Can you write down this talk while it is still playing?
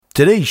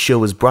Today's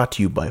show is brought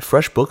to you by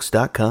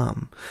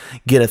FreshBooks.com.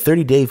 Get a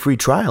 30-day free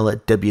trial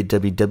at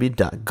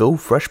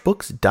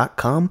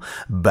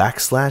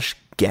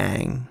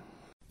www.gofreshbooks.com/gang.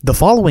 The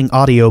following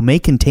audio may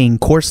contain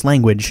coarse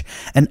language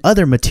and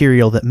other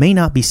material that may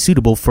not be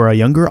suitable for a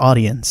younger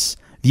audience.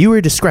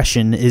 Viewer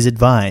discretion is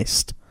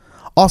advised.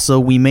 Also,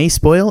 we may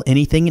spoil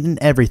anything and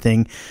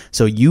everything,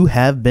 so you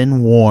have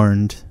been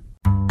warned.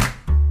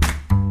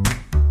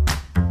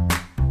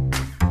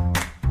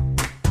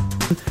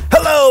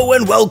 Hello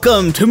and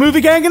welcome to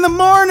Movie Gang in the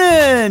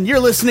Morning!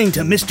 You're listening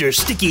to Mr.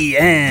 Sticky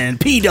and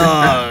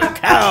P-Dog.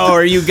 How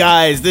are you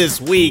guys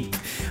this week?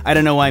 I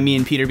don't know why me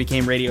and Peter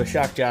became radio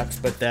shock jocks,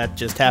 but that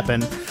just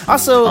happened.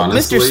 Also,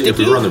 honestly, Mr. Sticky, if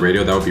we were on the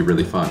radio, that would be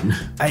really fun.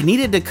 I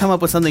needed to come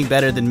up with something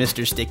better than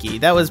Mr. Sticky.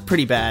 That was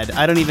pretty bad.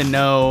 I don't even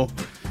know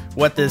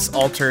what this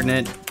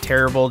alternate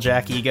terrible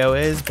Jack Ego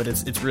is, but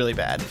it's really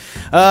bad.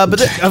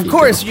 Of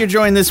course, you're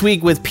joined this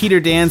week with Peter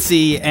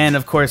Dancy, and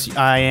of course,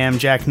 I am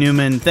Jack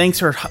Newman. Thanks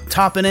for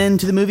topping in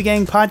to the Movie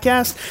Gang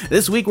podcast.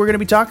 This week, we're going to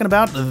be talking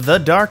about The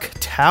Dark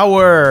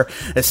Tower,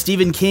 a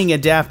Stephen King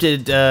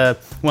adapted,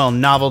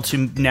 novel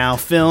to now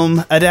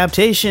film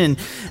adaptation.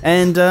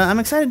 And I'm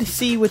excited to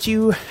see what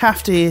you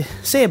have to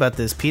say about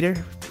this,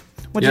 Peter.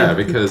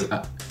 Because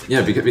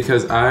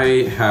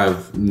I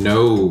have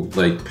no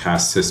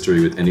past history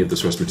with any of the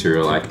source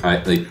material.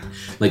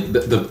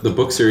 The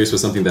book series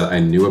was something that I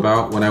knew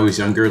about when I was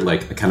younger,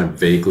 kind of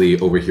vaguely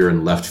over here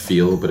in left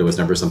field, but it was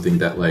never something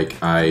that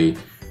I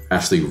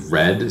actually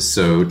read. I'm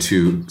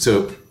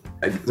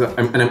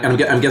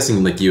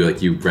guessing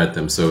you read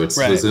them, so it's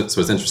right. So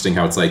it's interesting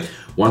how it's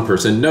one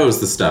person knows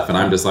the stuff, and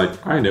I'm just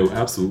I know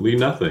absolutely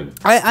nothing.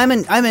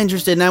 I'm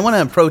interested, and I want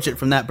to approach it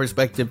from that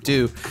perspective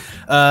too,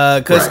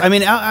 because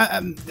right.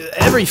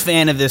 Every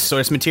fan of this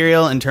source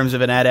material, in terms of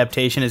an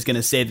adaptation, is going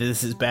to say that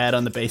this is bad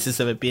on the basis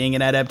of it being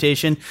an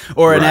adaptation,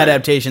 or an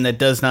adaptation that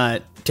does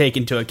not take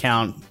into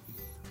account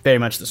very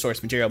much the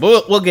source material.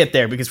 But we'll get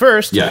there, because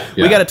first, we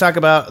got to talk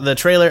about the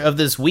trailer of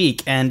this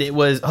week, and it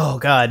was, oh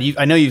god,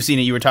 I know you've seen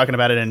it, you were talking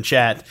about it in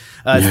chat.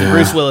 It's the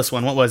Bruce Willis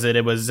one. What was it?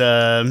 It was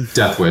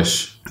Death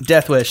Wish.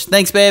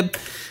 Thanks, babe.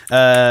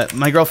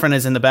 My girlfriend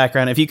is in the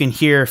background. If you can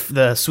hear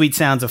the sweet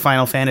sounds of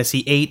Final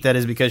Fantasy VIII, that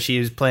is because she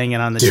is playing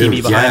it on the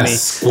TV behind me.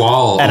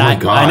 Squall. And oh my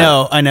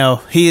god. I know.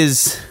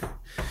 He's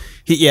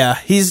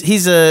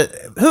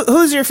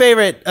who's your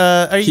favorite?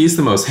 He's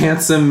the most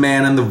handsome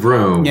man in the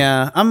room.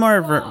 Yeah, I'm more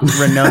of a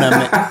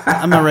Renona.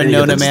 I'm a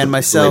Renona man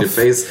myself.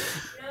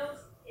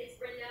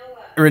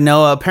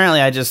 Renoa. Apparently,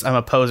 I'm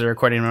a poser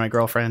according to my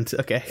girlfriend.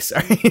 Okay,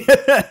 sorry.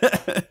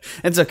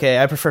 It's okay.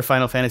 I prefer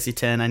Final Fantasy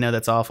X. I know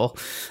that's awful.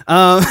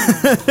 I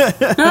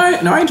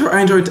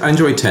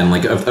enjoy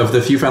 10. Of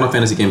the few Final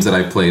Fantasy games that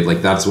I played,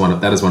 that is one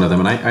of them,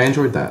 and I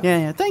enjoyed that.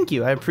 Yeah. Thank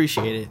you. I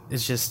appreciate it.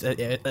 It's just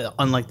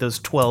unlike those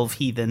 12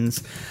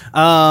 heathens.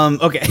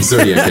 Okay.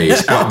 Zodiac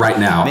Age out right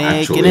now.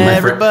 Making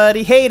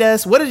everybody hate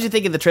us. What did you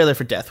think of the trailer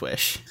for Death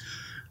Wish?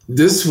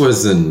 This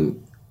was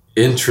an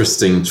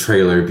interesting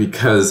trailer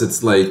because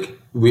it's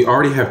we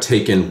already have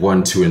Taken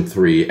 1, 2, and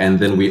 3, and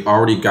then we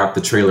already got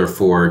the trailer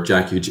for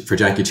Jackie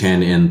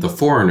Chan in The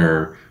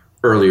Foreigner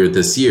earlier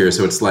this year.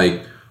 So it's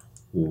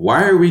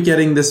why are we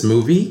getting this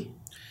movie?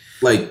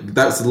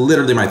 That's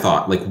literally my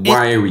thought.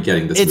 Why are we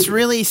getting this movie? It's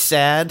really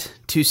sad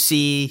to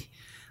see,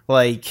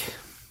 the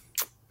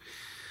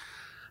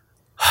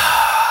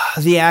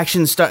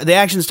action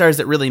stars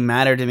that really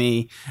matter to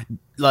me,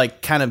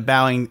 kind of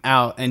bowing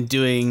out and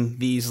doing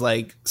these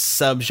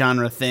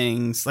sub-genre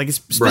things,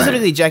 specifically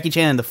right. Jackie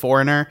Chan and The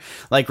Foreigner,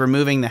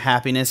 removing the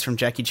happiness from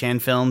Jackie Chan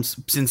films,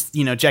 since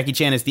Jackie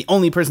Chan is the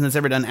only person that's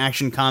ever done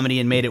action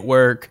comedy and made it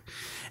work.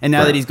 And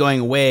now that he's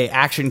going away,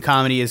 action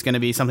comedy is going to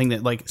be something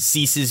that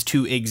ceases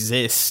to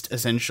exist,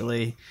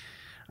 essentially.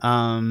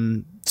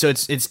 So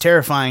it's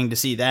terrifying to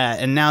see that.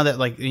 And now that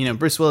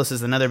Bruce Willis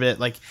is another bit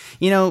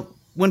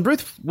when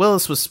Bruce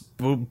Willis was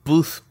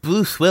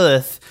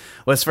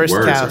first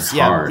cast,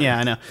 yeah,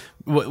 I know.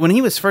 When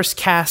he was first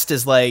cast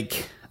as a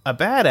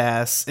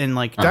badass in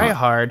Die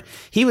Hard,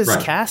 he was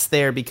cast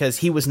there because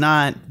he was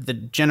not the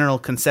general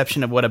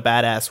conception of what a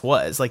badass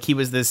was. He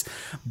was this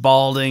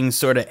balding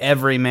sort of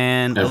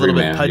everyman, a little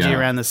bit pudgy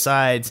around the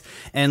sides,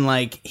 and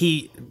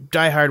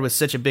Die Hard was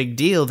such a big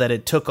deal that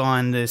it took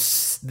on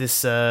this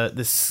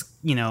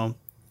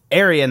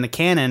area in the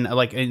canon,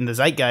 in the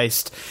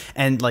zeitgeist,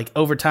 and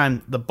over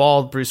time the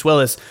bald Bruce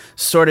Willis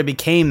sort of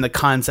became the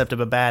concept of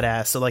a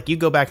badass. So you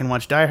go back and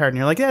watch Die Hard and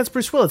you're yeah, it's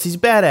Bruce Willis, he's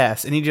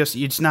badass, and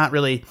it's not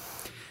really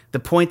the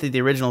point that the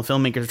original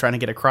filmmakers are trying to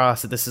get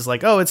across, that this is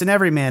it's an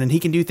everyman and he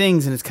can do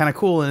things and it's kind of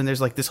cool, and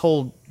there's this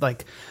whole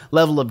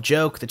level of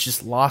joke that's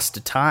just lost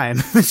to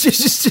time. It's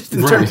just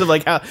in terms of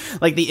how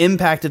the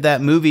impact of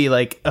that movie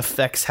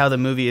affects how the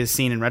movie is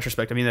seen in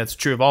retrospect. I mean, that's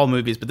true of all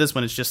movies, but this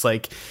one is just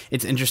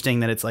it's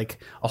interesting that it's a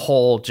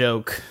whole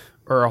joke,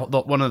 or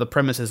one of the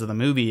premises of the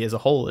movie as a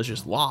whole is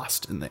just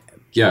lost in the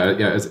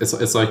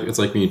It's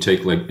like when you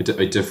take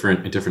a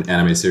different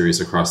anime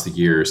series across the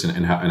years,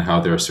 and how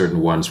there are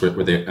certain ones where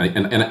they,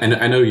 and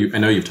I know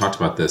you've talked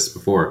about this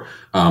before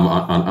on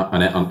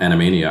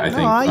Animania, I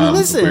think. You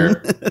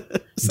listen.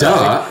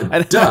 I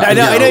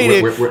know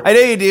you do. I know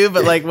you do,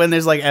 but like when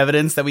there's like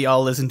evidence that we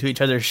all listen to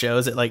each other's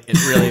shows, it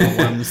really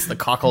warms the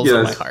cockles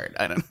of my heart.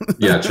 I don't know.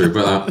 Yeah, true.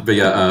 But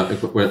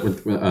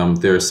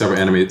there are several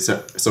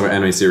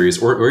anime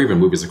series or even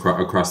movies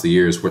across the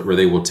years where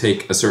they will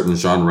take a certain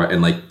genre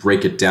and like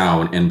break it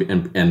down and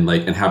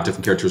have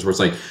different characters where it's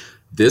like,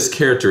 this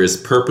character is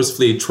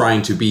purposefully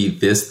trying to be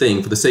this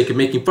thing for the sake of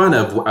making fun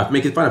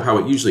of how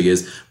it usually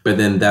is, but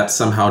then that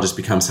somehow just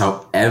becomes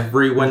how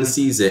everyone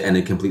sees it, and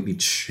it completely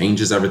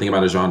changes everything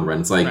about a genre. And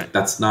it's like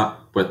that's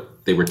not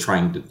what they were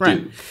trying to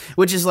do.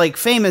 Which is like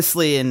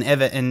famously in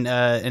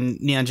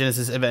Neon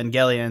Genesis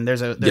Evangelion,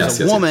 there's a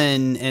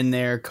woman in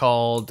there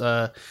called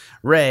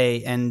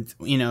Rei, and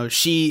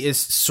she is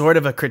sort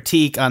of a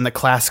critique on the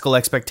classical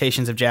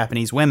expectations of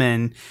Japanese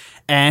women.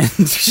 And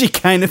she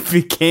kind of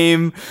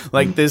became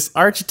like this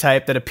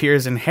archetype that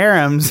appears in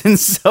harems, and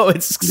so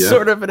it's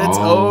sort of in its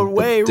own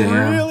way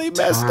really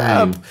messed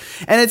up.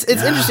 And it's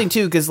interesting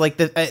too, because like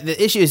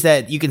the issue is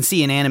that you can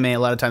see in anime a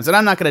lot of times, and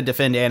I'm not going to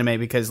defend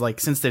anime because like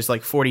since there's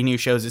like 40 new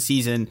shows a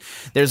season,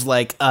 there's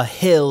like a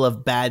hill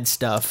of bad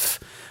stuff.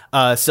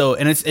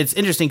 And it's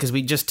interesting because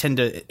we just tend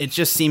to, it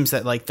just seems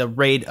that like the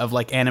rate of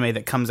like anime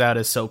that comes out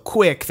is so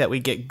quick that we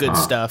get good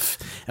stuff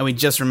and we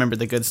just remember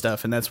the good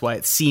stuff. And that's why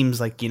it seems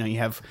like, you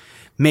have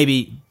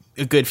maybe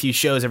a good few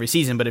shows every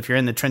season, but if you're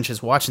in the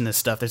trenches watching this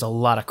stuff, there's a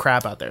lot of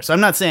crap out there. So I'm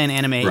not saying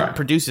anime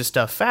produces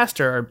stuff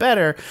faster or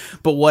better,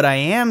 but what I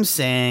am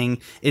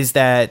saying is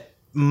that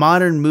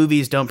modern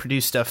movies don't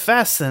produce stuff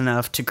fast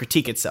enough to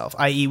critique itself,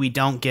 i.e. we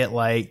don't get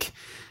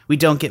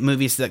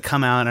movies that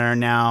come out and are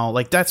now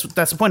like that's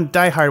the point.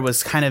 Die Hard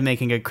was kind of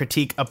making a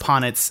critique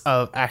upon its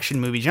action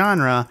movie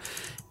genre,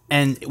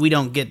 and we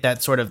don't get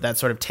that sort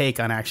of take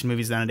on action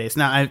movies nowadays.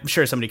 Now, I'm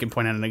sure somebody can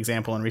point out an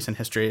example in recent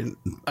history, and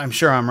I'm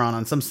sure I'm wrong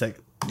on some stick.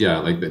 Yeah,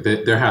 like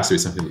there has to be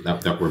something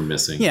that we're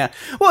missing. Yeah,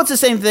 well, it's the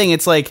same thing.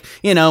 It's like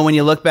when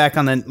you look back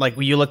on the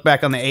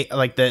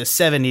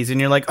 70s,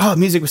 and you're like, oh,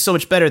 music was so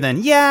much better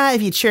then. Yeah,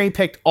 if you cherry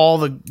picked all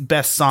the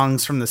best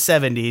songs from the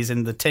 70s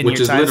and the 10-year time span, which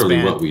is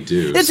literally what we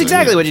do. It's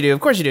exactly what you do. Of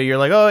course you do. You're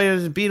like, oh, it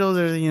was the Beatles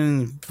or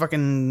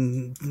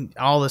fucking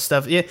all this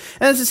stuff. Yeah,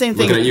 and it's the same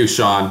thing. Looking at you,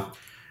 Sean.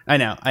 I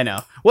know.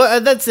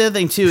 Well, that's the other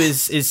thing too.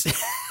 Is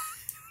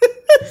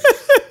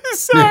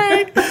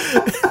sorry.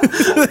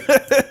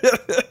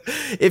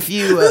 If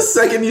you the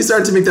second you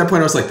started to make that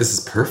point, I was like, this is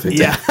perfect.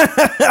 Yeah.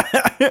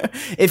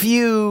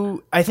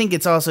 I think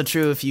it's also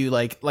true if you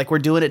like we're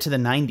doing it to the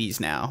 90s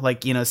now.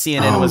 Like,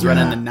 CNN was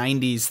running the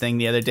 90s thing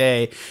the other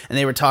day, and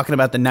they were talking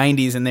about the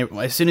 90s, and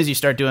as soon as you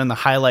start doing the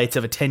highlights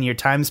of a 10-year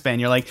time span,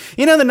 you're like,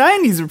 the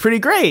 90s were pretty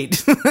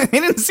great. They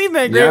didn't seem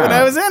that great when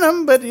I was in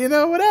them, but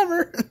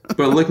whatever.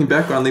 But looking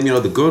back on them,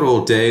 the good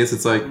old days,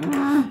 it's like,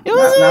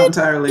 not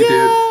entirely,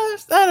 dude.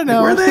 I don't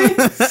know. Were they?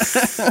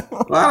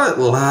 a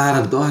lot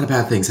of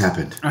bad things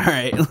happened. All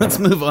right, let's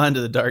move on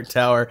to the Dark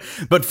Tower.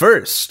 But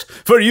first,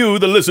 for you,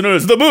 the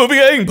listeners, the Movie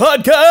Gang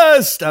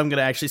Podcast, I'm going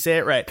to actually say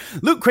it right.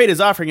 Loot Crate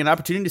is offering an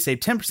opportunity to save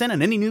 10%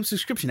 on any new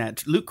subscription at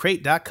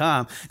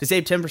lootcrate.com. To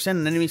save 10%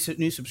 on any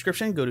new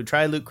subscription, go to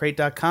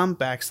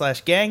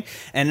trylootcrate.com/gang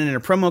and enter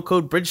promo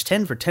code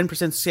BRIDGE10 for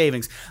 10%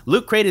 savings.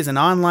 Loot Crate is an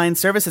online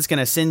service that's going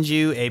to send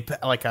you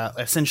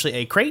essentially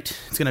a crate.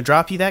 It's going to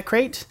drop you that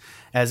crate,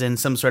 as in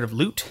some sort of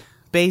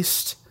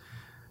loot-based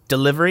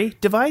delivery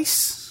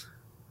device?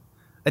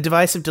 A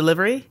device of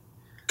delivery?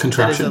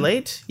 Contraption? That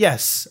is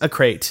Yes, a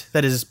crate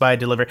that is by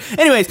delivery.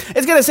 Anyways,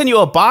 it's going to send you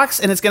a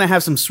box, and it's going to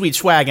have some sweet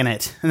swag in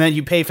it. And then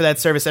you pay for that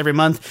service every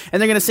month, and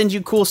they're going to send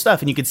you cool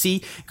stuff. And you can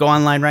go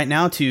online right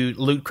now to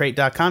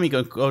lootcrate.com.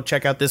 You go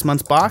check out this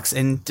month's box,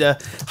 and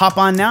hop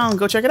on now and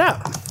go check it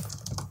out.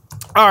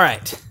 All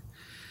right.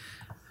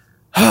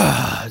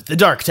 The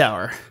Dark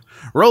Tower.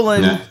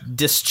 Roland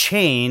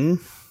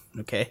Deschain.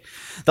 Okay.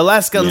 The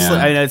Last Gunslinger...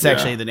 I know it's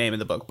actually the name of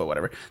the book, but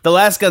whatever. The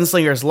Last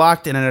Gunslinger is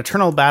locked in an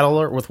eternal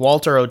battle with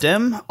Walter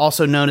O'Dim,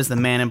 also known as the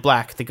Man in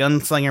Black. The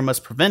Gunslinger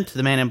must prevent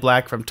the Man in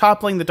Black from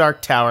toppling the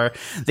Dark Tower,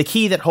 the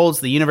key that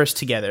holds the universe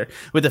together.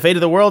 With the fate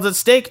of the world at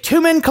stake,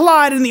 two men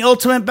collide in the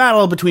ultimate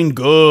battle between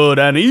good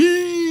and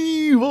evil.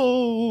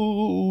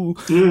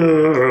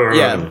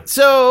 Yeah.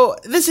 So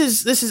this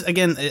is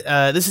again.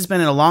 This has been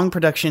a long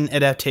production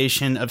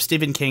adaptation of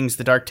Stephen King's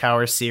The Dark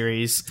Tower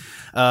series,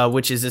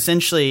 which is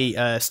essentially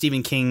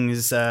Stephen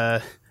King's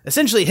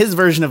essentially his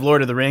version of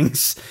Lord of the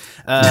Rings,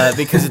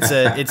 because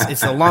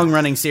it's a long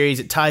running series.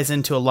 It ties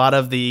into a lot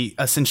of the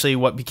essentially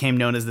what became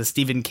known as the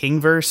Stephen King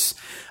verse.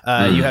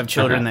 You have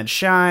children that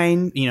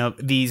shine,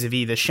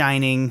 vis-a-vis The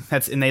Shining.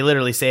 And they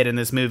literally say it in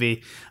this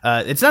movie.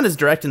 It's not as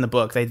direct in the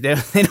book. They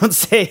don't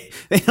say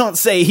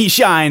he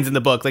shines in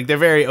the book. Like, they're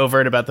very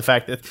overt about the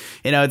fact that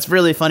it's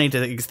really funny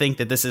to think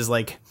that this is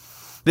like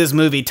this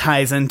movie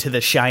ties into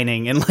The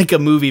Shining in like a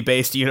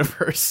movie-based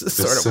universe sort of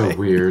That's so way.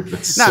 weird.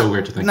 That's so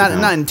weird to think about.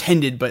 Not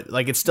intended, but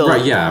like it's still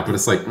Right, yeah, but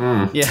it's like,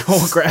 yeah.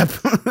 Oh crap!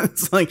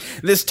 It's like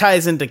this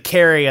ties into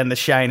Carrie and The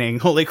Shining.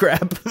 Holy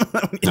crap!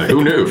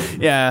 who knew?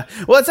 Yeah.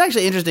 Well, it's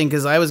actually interesting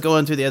because I was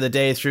going through the other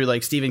day through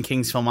like Stephen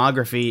King's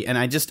filmography, and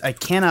I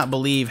cannot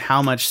believe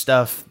how much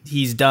stuff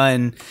he's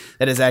done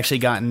that has actually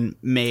gotten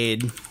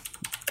made.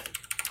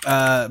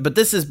 But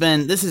this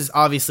has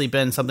obviously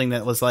been something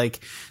that was like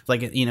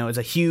it's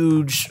a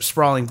huge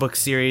sprawling book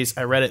series.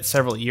 I read it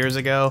several years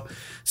ago,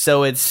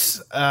 so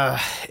it's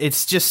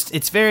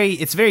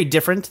very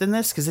different than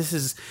this because this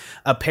is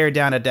a pared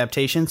down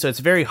adaptation. So it's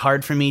very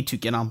hard for me to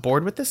get on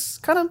board with this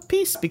kind of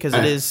piece because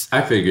it is.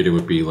 I figured it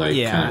would be like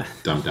kind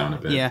of dumbed down a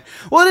bit. Yeah,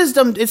 well, it is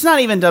dumbed. It's not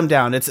even dumbed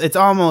down. It's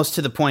almost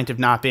to the point of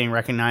not being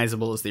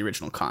recognizable as the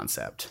original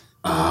concept.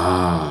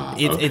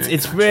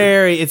 It's gotcha.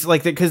 very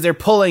like because they're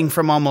pulling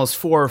from almost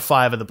 4 or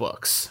 5 of the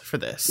books for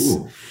this.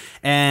 Ooh.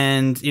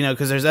 And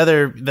because there's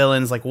other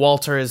villains like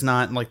Walter is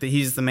not like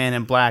he's the Man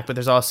in Black, but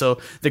there's also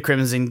the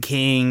Crimson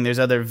King. There's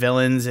other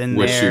villains in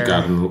there,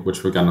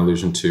 which we got an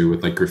allusion to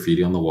with like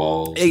graffiti on the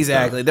walls.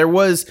 Exactly. There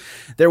was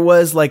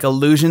like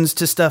allusions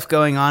to stuff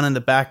going on in the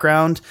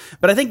background,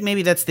 but I think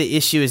maybe that's the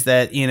issue is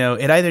that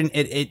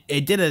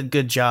it did a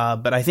good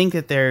job, but I think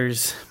that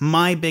there's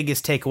my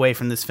biggest takeaway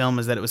from this film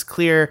is that it was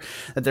clear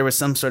that there was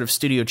some sort of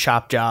studio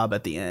chop job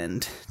at the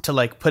end to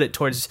like put it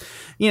towards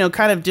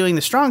kind of doing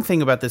the strong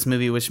thing about this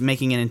movie, which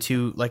making it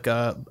into like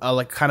a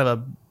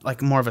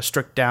more of a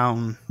stripped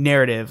down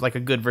narrative, like a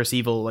good versus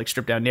evil, like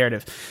stripped down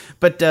narrative.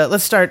 But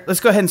let's go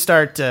ahead and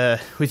start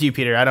with you,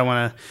 Peter. I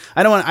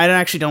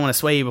actually don't want to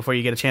sway you before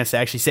you get a chance to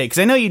actually say it, because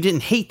I know you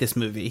didn't hate this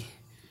movie.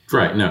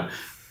 Right. No.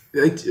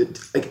 Like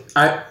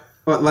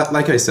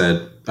I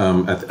said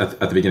at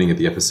the beginning of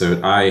the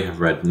episode, I have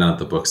read none of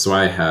the books, so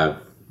I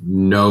have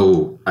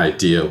no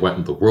idea what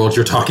in the world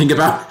you're talking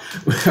about.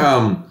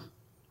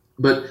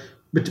 But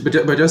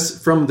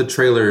just from the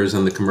trailers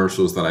and the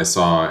commercials that I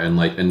saw and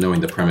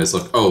knowing the premise,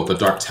 like, oh, the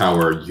Dark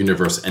Tower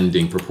universe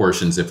ending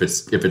proportions if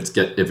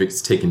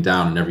it's taken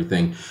down and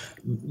everything,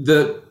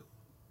 there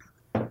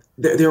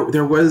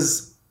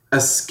was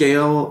a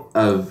scale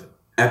of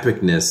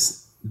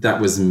epicness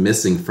that was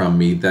missing from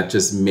me that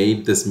just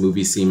made this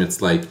movie seem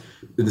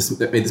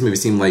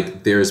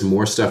like there's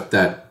more stuff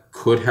that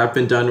could have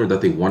been done or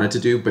that they wanted to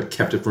do, but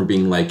kept it from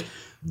being like,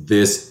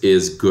 this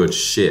is good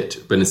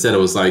shit. But instead it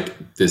was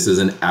like, this is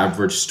an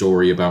average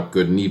story about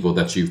good and evil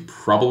that you've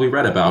probably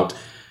read about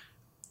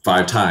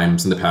 5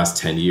 times in the past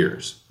 10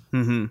 years.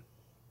 Mm-hmm.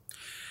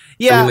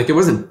 Yeah. I mean, like, it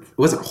wasn't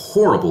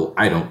horrible,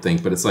 I don't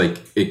think, but it's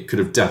like, it could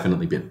have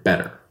definitely been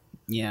better.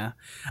 Yeah,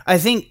 I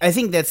think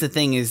that's the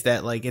thing is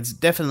that like it's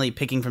definitely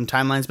picking from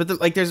timelines,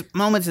 but there's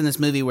moments in this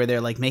movie where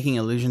they're like making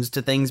allusions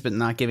to things but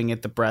not giving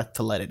it the breath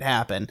to let it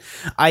happen.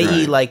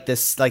 I.e., like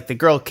this, like the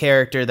girl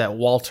character that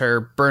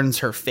Walter burns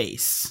her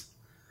face.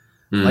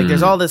 Like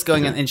there's all this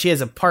going on, and she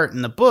has a part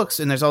in the books,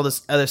 and there's all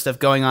this other stuff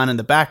going on in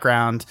the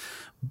background,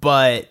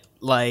 but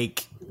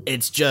like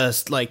it's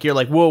just like you're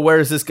like, whoa, where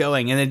is this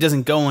going? And it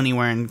doesn't go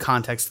anywhere in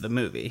context of the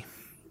movie.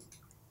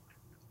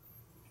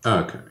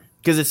 Okay.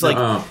 Because it's like,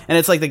 and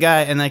it's like the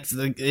guy, and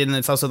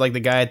it's also like the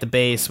guy at the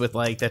base with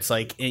like that's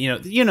like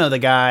the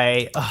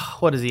guy. Oh,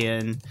 what is he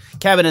in?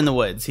 Cabin in the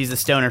Woods. He's the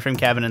stoner from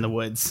Cabin in the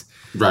Woods,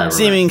 right?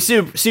 Seeming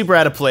super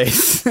out of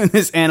place in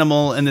this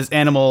animal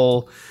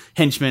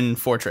henchman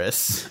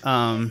fortress.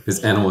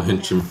 His animal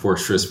henchman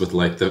fortress with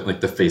like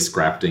the face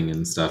grafting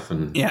and stuff,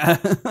 and yeah.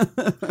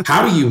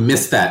 How do you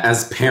miss that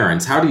as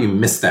parents? How do you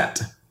miss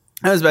that?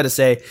 I was about to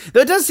say,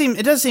 though, it does seem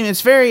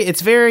it's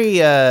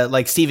very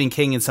like Stephen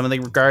King in some of the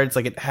regards.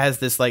 Like it has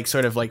this like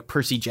sort of like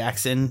Percy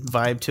Jackson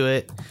vibe to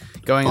it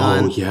going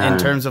on in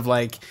terms of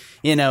like,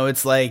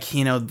 it's like,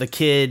 the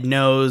kid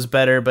knows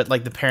better, but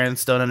like the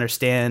parents don't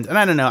understand. And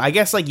I don't know, I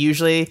guess like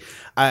usually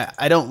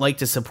I don't like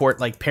to support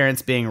like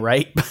parents being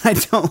right, but I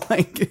don't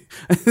like,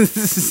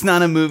 this is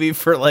not a movie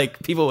for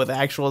like people with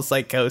actual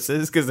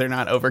psychosis because they're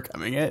not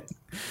overcoming it.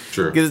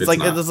 Sure. Because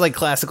it's like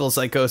classical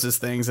psychosis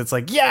things. It's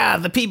like, yeah,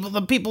 the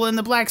people in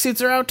the black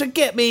suits are out to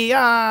get me.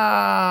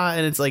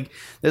 And it's like,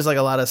 there's like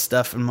a lot of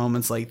stuff and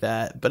moments like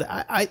that. But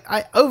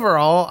I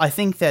overall, I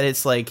think that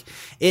it's like,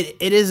 it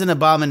is an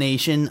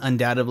abomination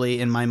undoubtedly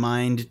in my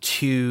mind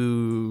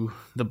to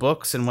the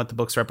books and what the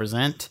books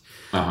represent.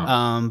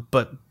 Uh-huh.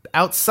 But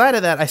outside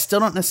of that, I still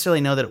don't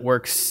necessarily know that it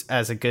works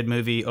as a good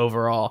movie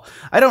overall.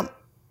 I don't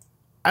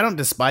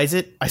despise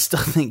it. I still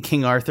think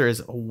King Arthur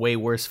is a way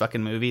worse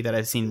fucking movie that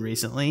I've seen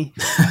recently.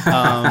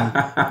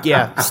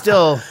 Yeah,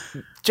 still,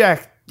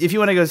 Jack, if you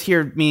want to go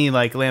hear me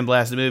like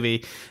lambaste a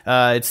movie,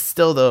 it's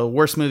still the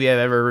worst movie I've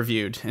ever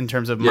reviewed in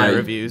terms of my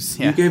reviews.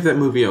 Yeah. You gave that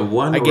movie a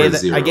 1 or a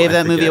 0? I gave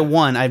that movie a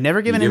 1. I've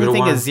never given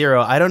anything a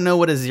 0. I don't know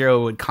what a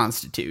 0 would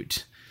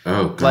constitute.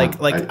 Oh,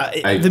 God.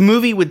 The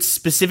movie would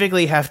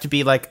specifically have to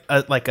be like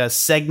a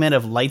segment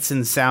of lights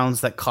and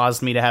sounds that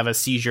caused me to have a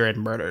seizure and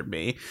murdered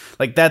me.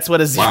 Like that's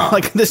what is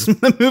like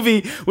the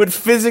movie would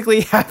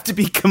physically have to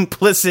be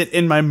complicit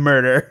in my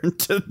murder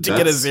to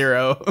get a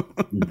 0.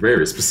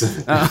 Very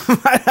specific.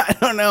 I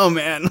don't know,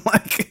 man.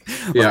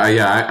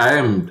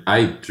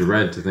 I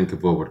dread to think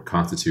of what would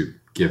constitute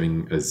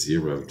giving a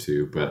 0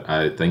 to, but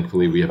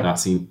thankfully we have not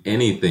seen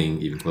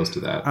anything even close to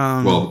that.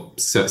 Well,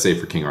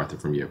 save for King Arthur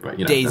from you, but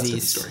you know, that's a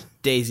different story.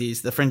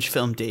 Daisies, the French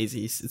film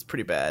Daisies. It's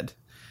pretty bad.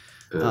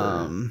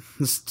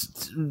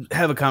 Let's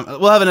have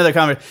we'll have another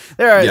conversation.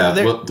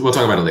 We'll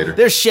talk about it later.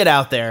 There's shit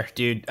out there,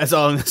 dude. That's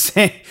all I'm gonna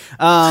say.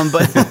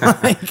 But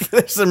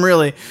there's some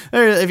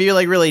if you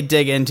like really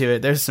dig into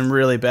it, there's some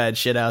really bad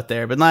shit out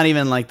there. But not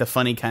even like the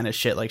funny kind of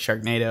shit like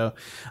Sharknado.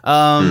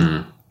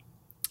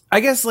 I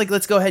guess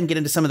let's go ahead and get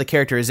into some of the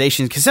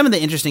characterizations, because some of the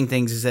interesting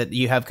things is that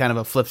you have kind of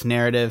a flipped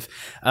narrative.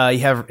 You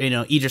have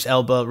Idris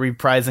Elba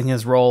reprising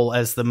his role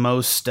as the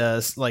most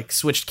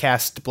switched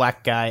cast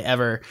black guy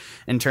ever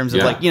in terms of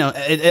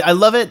I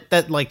love it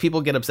that people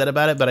get upset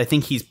about it, but I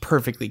think he's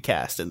perfectly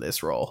cast in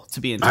this role,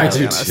 to be entirely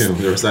honest. I do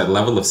too. There was that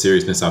level of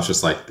seriousness. I was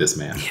just like, this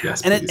man.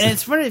 Yes, and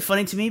it's really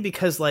funny to me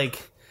because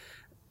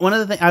one of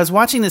the things, I was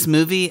watching this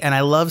movie and I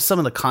love some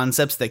of the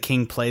concepts that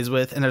King plays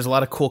with, and there's a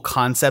lot of cool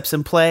concepts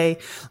in play.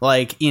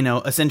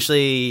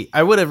 Essentially,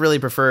 I would have really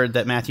preferred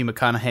that Matthew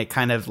McConaughey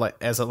kind of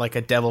as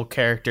a devil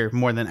character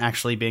more than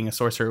actually being a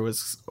sorcerer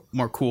was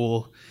more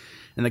cool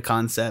in the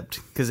concept,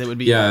 because it would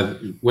be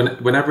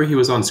whenever he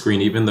was on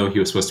screen, even though he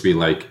was supposed to be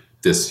like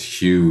this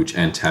huge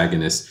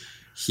antagonist,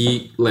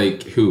 he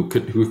who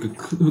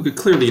could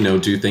clearly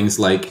do things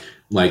like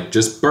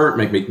just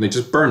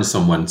burn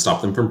someone,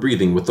 stop them from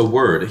breathing with the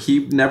word.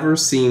 He never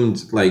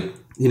seemed like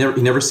he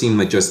never seemed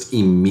like just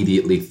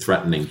immediately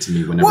threatening to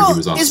me whenever he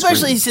was on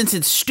especially screen. Since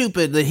it's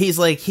stupid that he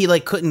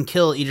couldn't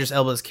kill Idris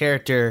Elba's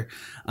character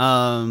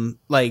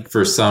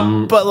for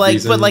some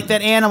reason. but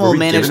that animal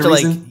managed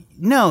to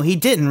no, he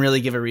didn't really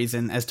give a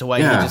reason as to why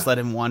he just let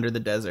him wander the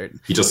desert.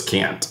 He just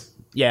can't.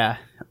 Yeah.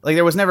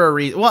 There was never a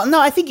reason. Well, no,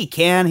 I think he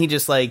can. He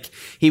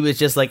was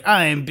just like,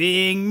 I'm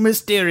being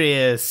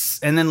mysterious.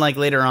 And then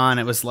later on,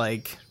 it was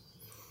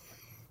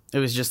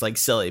just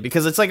silly,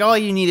 because it's all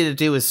you needed to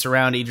do was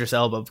surround Idris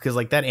Elba, because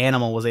that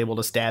animal was able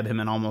to stab him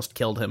and almost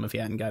killed him if he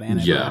hadn't got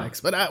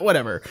antibiotics. Yeah. But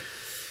whatever.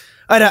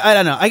 I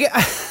don't know.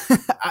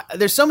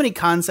 There's so many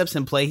concepts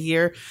in play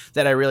here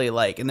that I really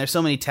like, and there's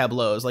so many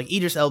tableaus.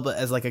 Idris Elba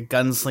as a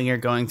gunslinger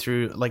going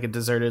through a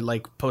deserted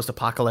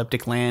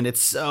post-apocalyptic land.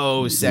 It's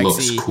so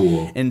sexy,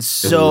 cool in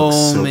so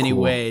many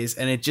ways,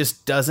 and it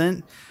just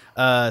doesn't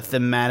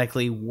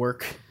thematically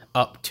work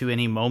up to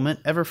any moment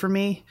ever for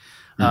me.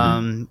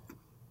 Mm-hmm.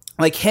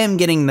 Him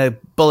getting the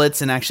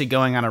bullets and actually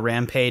going on a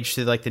rampage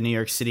through the New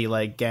York City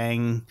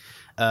gang.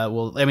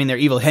 They're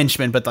evil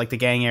henchmen, but the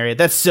gang area,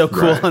 that's so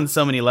cool on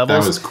so many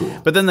levels. That was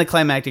cool. But then the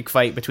climactic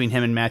fight between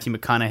him and Matthew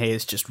McConaughey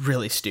is just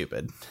really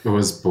stupid. It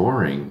was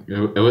boring.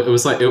 It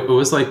was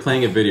like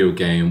playing a video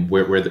game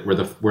where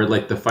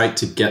the fight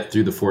to get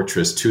through the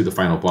fortress to the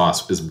final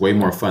boss is way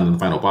more fun than the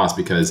final boss,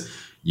 because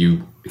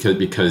you're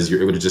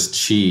able to just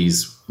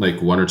cheese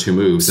one or two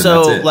moves, and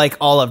that's it.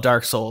 All of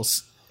Dark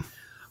Souls.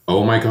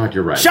 Oh my God,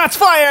 you're right. Shots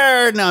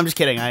fired! No, I'm just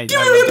kidding. I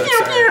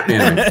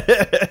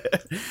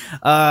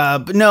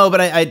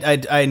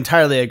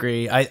entirely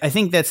agree. I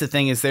think that's the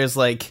thing, is there's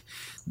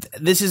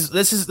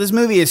this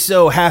movie is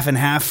so half and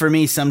half for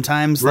me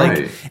sometimes.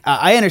 Right.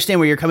 I understand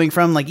where you're coming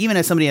from. Even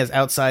as somebody that's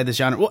outside the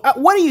genre,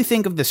 what do you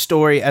think of the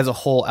story as a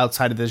whole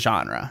outside of the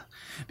genre?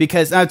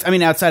 Because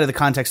outside of the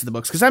context of the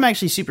books, because I'm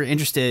actually super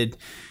interested,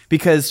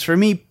 because for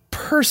me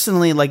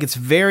personally, it's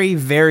very,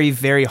 very,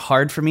 very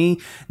hard for me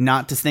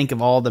not to think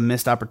of all the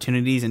missed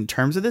opportunities in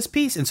terms of this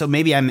piece. And so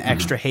maybe I'm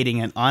extra hating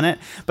it on it.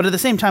 But at the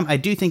same time, I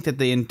do think that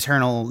the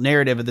internal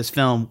narrative of this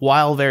film,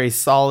 while very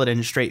solid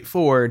and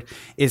straightforward,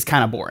 is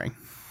kind of boring.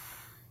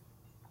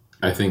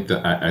 I think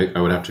that I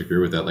would have to agree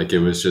with that. It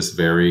was just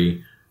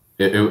very,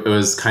 it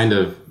was kind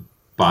of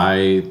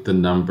by the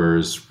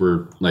numbers,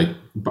 by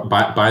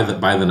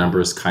the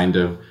numbers kind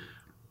of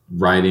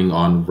riding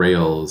on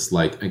rails.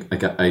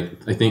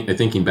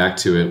 Thinking back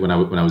to it when I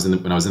was in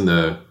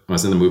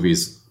the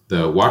movies,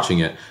 watching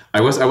it,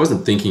 I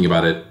wasn't thinking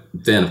about it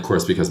then, of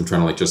course, because I'm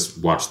trying to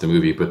just watch the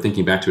movie. But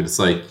thinking back to it, it's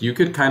you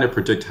could kind of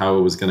predict how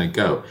it was going to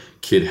go.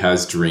 Kid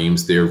has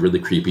dreams; they're really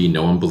creepy.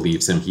 No one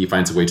believes him. He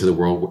finds a way to the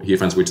world. He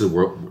finds a way to the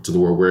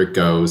world where it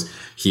goes.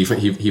 He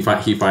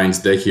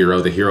finds the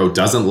hero. The hero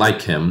doesn't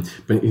like him,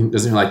 but he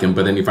doesn't like him.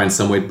 But then he finds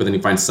some way. But then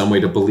he finds some way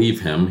to believe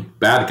him.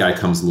 Bad guy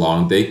comes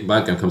along. They go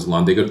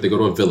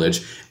to a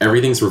village.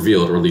 Everything's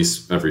revealed, or at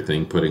least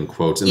everything put in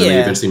quotes, and then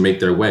they eventually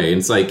make their way.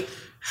 And it's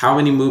how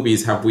many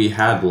movies have we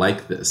had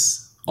like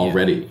this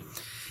already?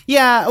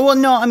 Yeah, well,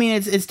 no, I mean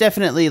it's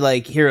definitely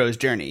like hero's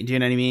journey. Do you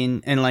know what I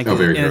mean? And like,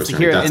 very and it's hero's the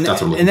journey. hero,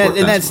 That's what I'm looking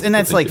for. and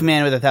that's like Thank you.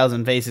 Man with a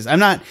Thousand Faces. I'm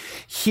not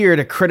here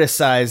to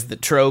criticize the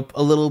trope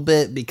a little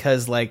bit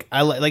because like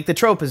I like the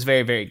trope is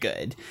very very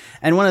good.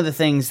 And one of the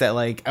things that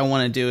like I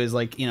want to do is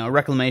like a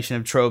reclamation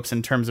of tropes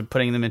in terms of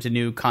putting them into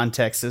new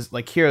contexts. Is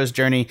like hero's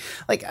journey.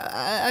 Like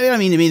I don't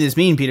mean to be this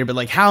mean, Peter, but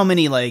like how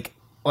many like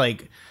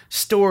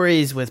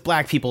stories with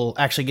black people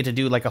actually get to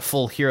do like a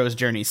full hero's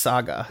journey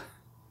saga?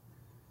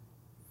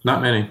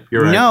 Not many.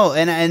 You're right. No,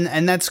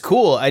 and that's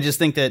cool. I just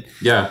think that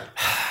Yeah.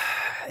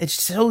 it's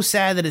so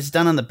sad that it's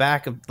done on the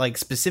back of like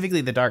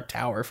specifically the Dark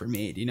Tower for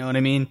me. Do you know what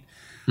I mean?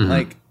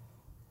 Like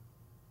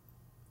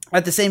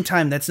at the same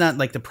time, that's not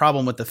like the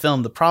problem with the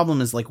film. The problem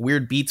is like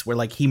weird beats where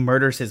like he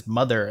murders his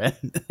mother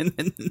and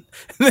then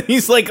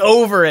he's like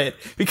over it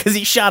because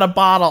he shot a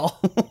bottle.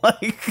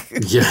 Like,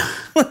 Yeah.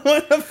 what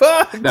the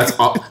fuck?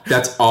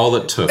 That's all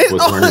it took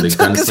was All learning the it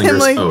took is him, gunslinger's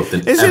like- oath,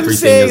 and is him everything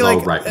saying, is all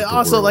like, right with the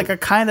also world. like a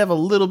kind of a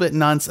little bit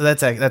nonsense.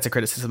 That's a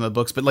criticism of the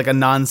books, but like a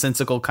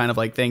nonsensical kind of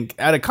like thing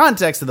out of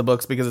context of the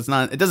books because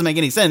it doesn't make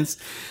any sense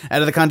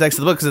out of the context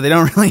of the books because they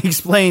don't really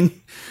explain.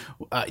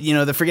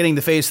 The forgetting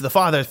the face of the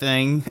father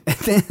thing. And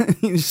then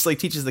he just like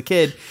teaches the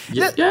kid.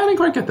 yeah, I didn't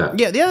quite get that.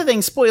 Yeah, the other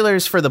thing,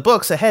 spoilers for the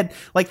books ahead.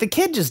 Like the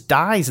kid just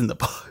dies in the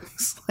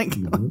books. Like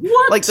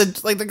What? Like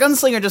the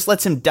gunslinger just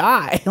lets him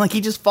die. Like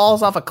he just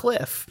falls off a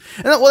cliff.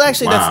 And well,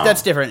 actually, Wow.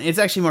 that's different. It's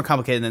actually more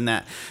complicated than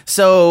that.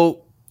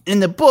 So in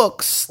the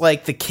books,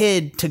 like the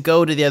kid to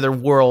go to the other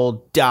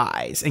world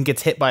dies and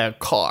gets hit by a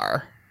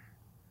car.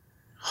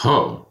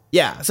 Oh.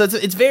 Yeah, so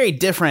it's very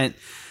different.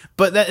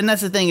 But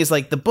that's the thing is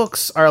like the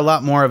books are a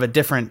lot more of a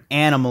different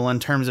animal in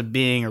terms of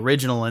being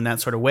original in that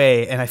sort of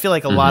way, and I feel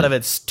like a lot of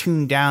it's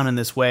tuned down in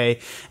this way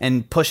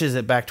and pushes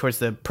it back towards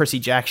the Percy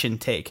Jackson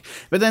take.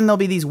 But then there'll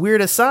be these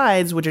weird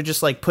asides which are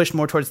just like pushed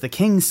more towards the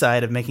king's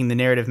side of making the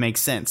narrative make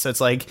sense. So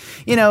it's like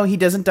he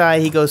doesn't die,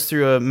 he goes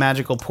through a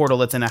magical portal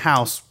that's in a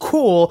house,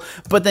 cool,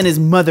 but then his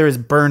mother is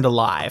burned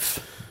alive.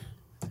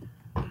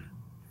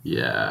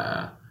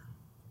 Yeah.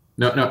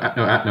 No.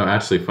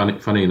 Actually,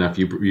 funny enough,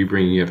 you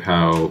bringing up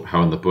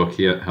how in the book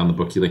he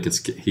like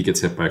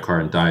gets hit by a car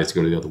and dies to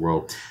go to the other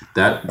world.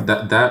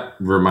 That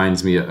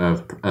reminds me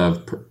of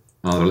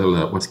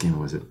what game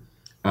was it?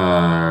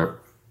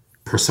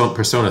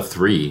 Persona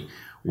 3,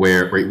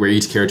 where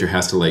each character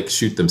has to like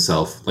shoot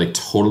themselves like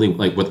totally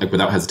like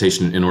without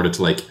hesitation in order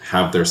to like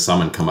have their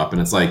summon come up,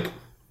 and it's like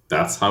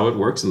that's how it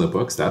works in the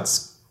books.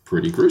 That's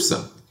pretty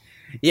gruesome.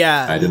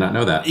 Yeah, I did not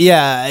know that.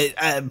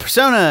 Yeah,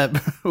 Persona,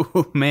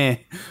 oh, man,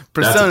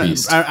 Persona. That's a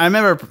beast. I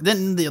remember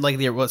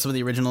some of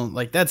the original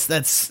like that's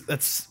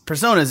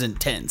Persona's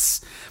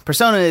intense.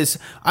 Persona is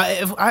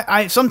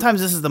I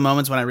sometimes this is the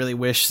moments when I really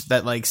wish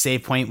that like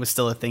save point was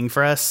still a thing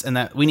for us and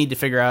that we need to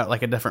figure out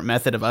like a different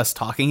method of us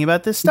talking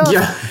about this stuff.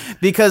 Yeah.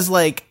 Because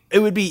like it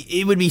would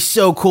be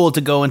so cool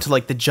to go into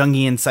like the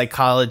Jungian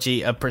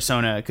psychology of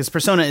Persona because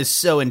Persona is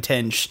so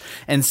intense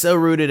and so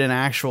rooted in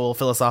actual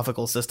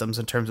philosophical systems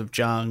in terms of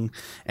Jung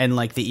and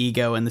like the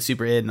ego and the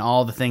super id and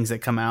all the things that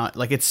come out.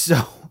 Like it's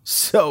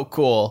so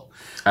cool.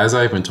 As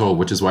I've been told,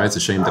 which is why it's a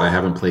shame that I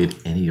haven't played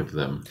any of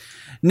them.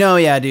 No,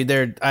 yeah,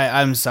 dude.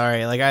 I'm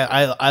sorry. Like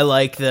I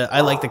like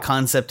the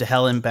concept to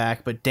hell and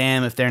back, but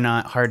damn if they're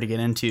not hard to get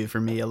into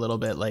for me a little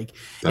bit. Like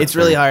That's it's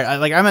really fair.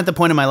 hard. I'm at the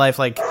point in my life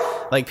like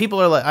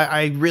people are like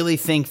I really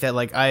think that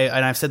like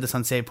and I've said this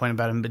on Save Point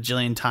about him a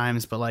bajillion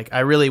times, but like I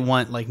really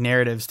want like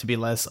narratives to be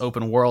less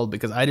open world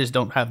because I just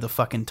don't have the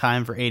fucking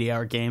time for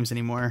 80-hour games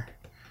anymore.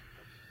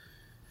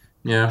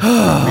 Yeah,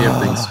 we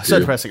have things to So do.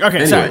 depressing. Okay,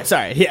 Anyway.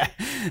 sorry. Yeah.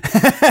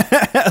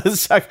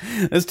 let's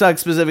talk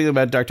specifically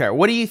about Dark Tower.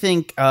 What do you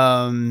think?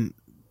 I'm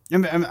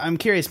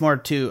curious more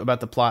too about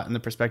the plot and the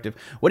perspective.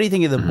 What do you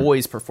think of the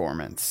boys'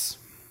 performance?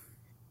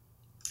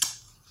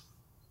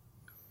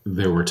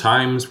 There were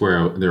times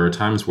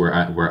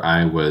where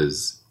I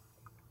was.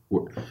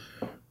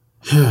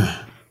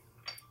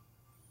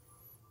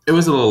 It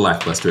was a little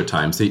lackluster at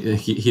times.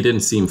 He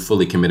didn't seem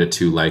fully committed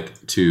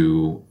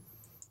to.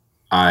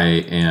 I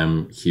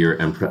am here,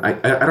 and I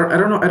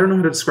don't know how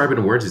to describe it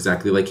in words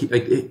exactly. Like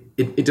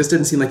it just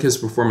didn't seem like his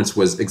performance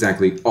was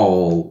exactly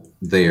all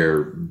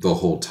there the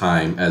whole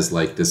time as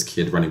like this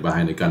kid running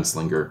behind a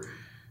gunslinger.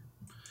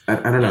 I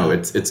don't know.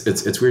 It's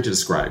weird to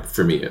describe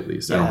for me at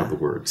least. I don't have the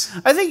words.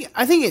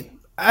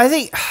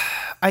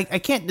 I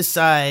can't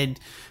decide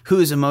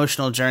whose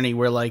emotional journey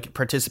we're like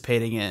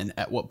participating in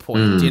at what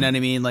point. Do you know what I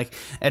mean? Like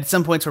at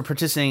some points we're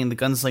participating in the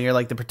gunslinger,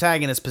 like the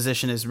protagonist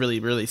position is really,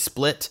 really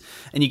split.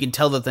 And you can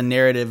tell that the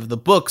narrative of the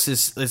books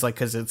is like,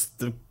 cause it's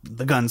the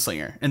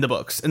gunslinger in the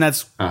books. And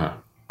that's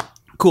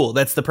cool.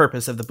 That's the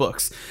purpose of the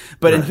books.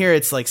 But in here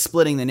it's like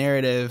splitting the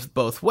narrative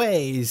both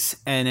ways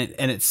and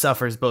it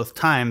suffers both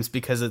times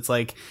because it's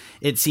like,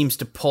 it seems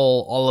to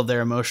pull all of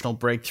their emotional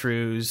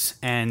breakthroughs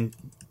and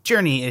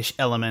journey-ish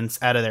elements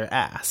out of their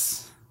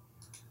ass.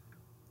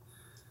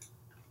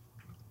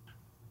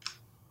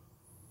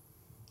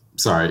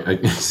 sorry.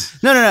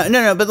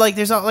 No. But like,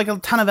 there's like a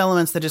ton of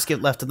elements that just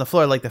get left on the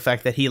floor, like the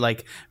fact that he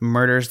like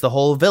murders the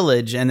whole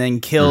village and then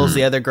kills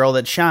the other girl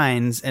that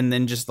shines, and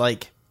then just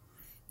like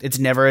it's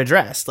never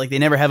addressed. Like they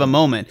never have a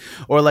moment,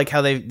 or like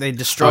how they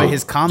destroy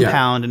his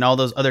compound and all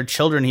those other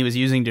children he was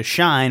using to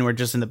shine were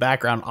just in the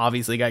background,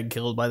 obviously got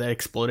killed by that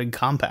exploding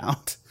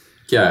compound.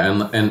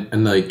 Yeah,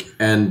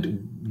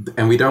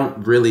 and we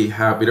don't really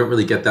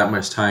get that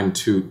much time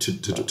to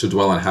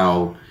dwell on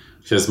how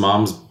his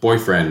mom's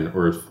boyfriend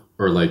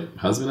or like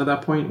husband at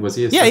that point was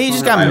he? Yeah, he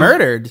just got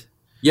murdered.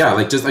 Yeah,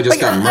 like just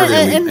got murdered,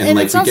 and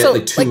like we also, get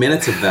like 2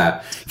 minutes of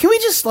that. Can we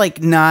just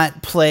like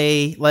not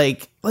play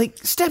like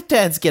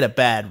stepdads get a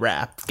bad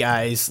rap,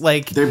 guys?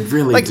 Like they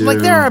really like do. Like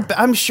there are,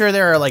 I'm sure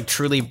there are like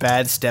truly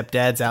bad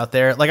stepdads out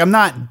there. Like I'm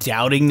not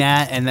doubting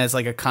that, and that's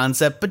like a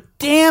concept. But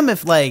damn,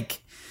 if like.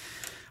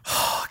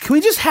 Can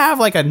we just have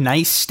like a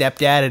nice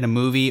stepdad in a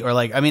movie? Or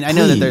like, I mean, I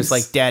know that there's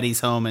like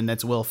Daddy's Home and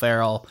that's Will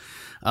Ferrell.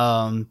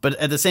 But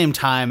at the same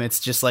time, it's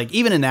just like,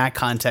 even in that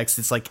context,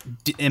 it's like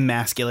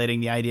emasculating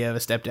the idea of a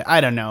stepdad. I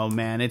don't know,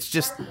 man. It's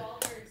just.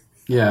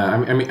 Yeah.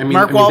 I mean,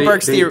 Mark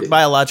Wahlberg's the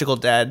biological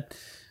dad.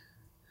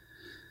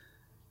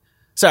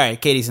 Sorry,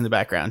 Katie's in the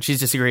background. She's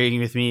disagreeing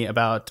with me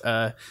about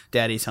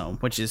Daddy's Home,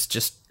 which is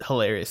just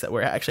hilarious that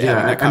we're actually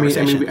having that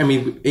conversation. I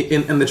mean,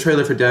 in the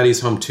trailer for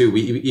Daddy's Home 2,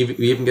 we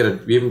even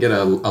get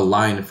a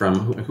line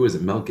from who is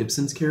it? Mel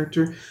Gibson's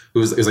character,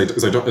 who's like,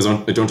 I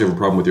don't have a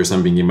problem with your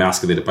son being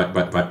emasculated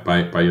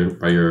by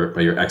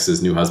your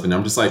ex's new husband.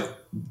 I'm just like,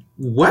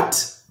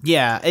 what?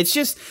 Yeah, it's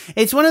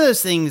one of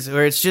those things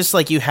where it's just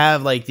like you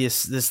have like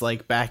this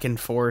like back and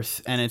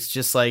forth, and it's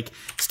just like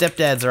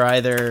stepdads are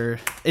either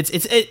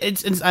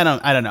it's I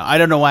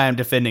don't know why I'm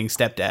defending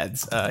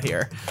stepdads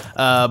here,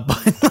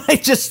 but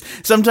like just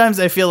sometimes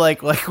I feel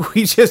like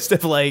we just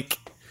have like,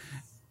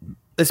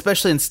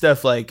 especially in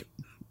stuff like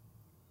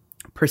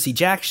Percy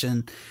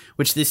Jackson,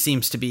 which this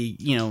seems to be,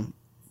 you know,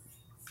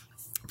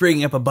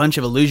 bringing up a bunch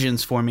of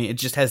illusions for me. It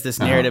just has this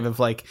narrative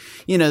of like,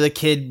 you know, the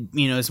kid,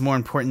 you know, is more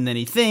important than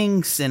he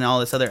thinks and all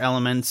this other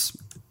elements.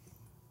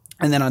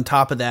 And then on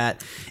top of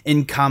that,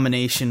 in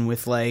combination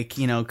with like,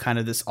 you know, kind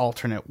of this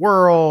alternate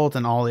world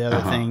and all the other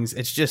things,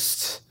 it's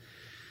just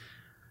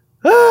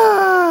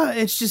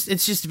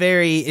it's just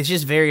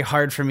very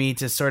hard for me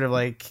to sort of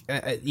like,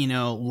 you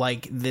know,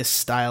 like this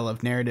style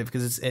of narrative,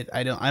 because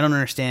I don't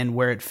understand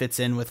where it fits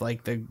in with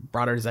like the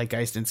broader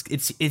zeitgeist. And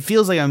it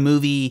feels like a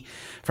movie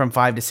from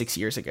 5 to 6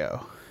 years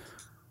ago.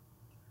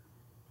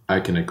 I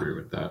can agree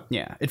with that.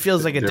 Yeah, it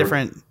feels like a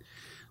different,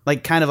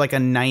 like kind of like a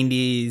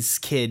 90s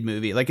kid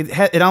movie. Like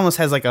it almost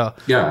has like a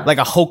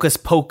hocus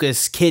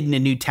pocus kid in a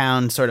new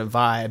town sort of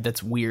vibe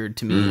that's weird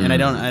to me. And I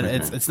don't,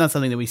 it's not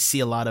something that we see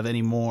a lot of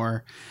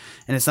anymore.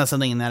 And it's not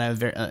something that I'm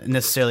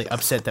necessarily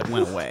upset that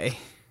went away.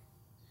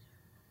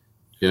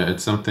 Yeah,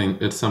 it's something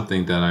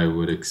that I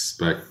would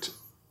expect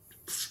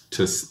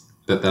to it's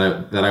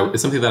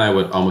something that I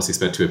would almost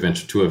expect to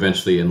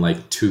eventually in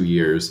like 2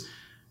 years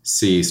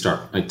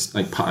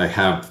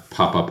have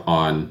pop up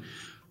on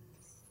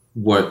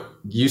what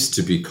used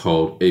to be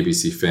called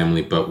ABC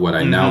Family, but what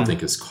I now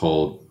think is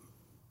called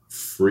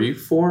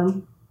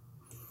Freeform.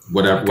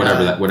 Whatever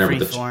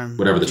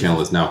the channel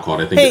is now called.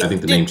 I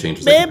think the name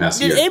changed like the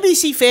past year. Did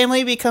ABC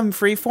Family become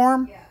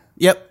Freeform? Yeah.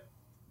 Yep.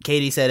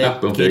 Katie said it.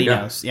 Boom, Katie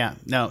knows. Yeah.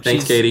 No.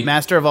 Thanks, she's Katie.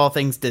 Master of all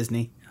things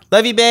Disney.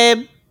 Love you,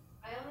 babe.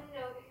 I only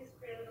know because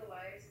Pretty Little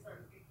Liars is on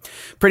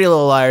Freeform. Pretty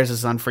Little Liars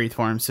is on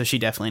Freeform, so she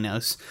definitely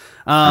knows.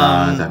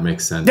 That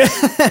makes sense.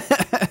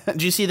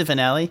 Did you see the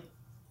finale?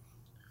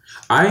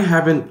 I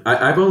haven't.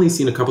 I've only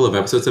seen a couple of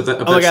episodes of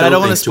that. Oh my god! I don't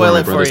want to spoil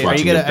it for you. Are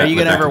you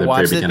gonna ever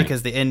watch it? Beginning.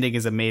 Because the ending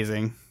is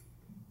amazing.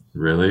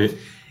 Really?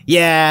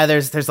 Yeah,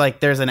 there's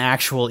an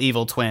actual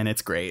evil twin.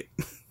 It's great.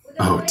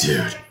 Oh,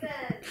 dude.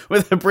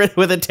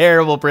 With a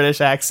terrible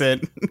British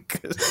accent.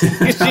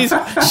 she's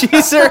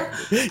her.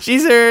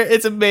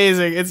 It's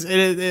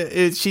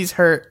amazing. She's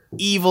her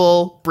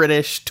evil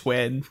British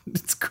twin.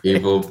 It's great.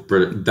 Evil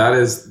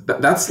British.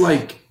 That's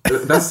like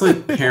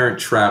Parent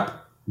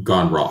Trap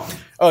gone wrong.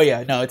 Oh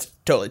yeah, no, it's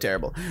totally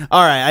terrible.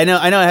 All right, I know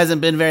it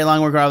hasn't been very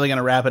long. We're probably going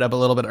to wrap it up a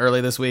little bit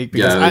early this week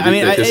because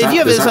if you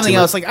have something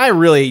else, like I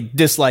really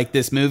dislike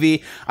this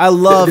movie. I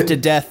love to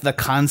death the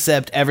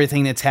concept,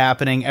 everything that's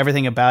happening,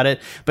 everything about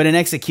it. But in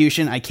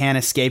execution, I can't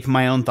escape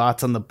my own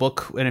thoughts on the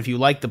book. And if you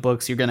like the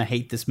books, you're going to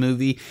hate this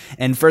movie.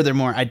 And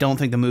furthermore, I don't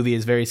think the movie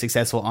is very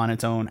successful on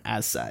its own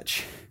as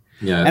such.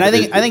 Yeah, and I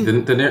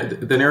think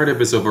the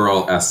narrative is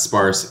overall as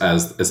sparse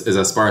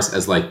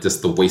as like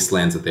just the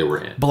wastelands that they were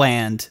in.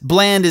 Bland,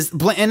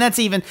 and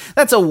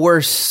that's a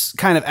worse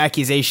kind of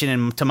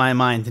accusation to my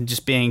mind than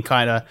just being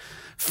kind of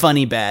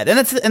funny bad. And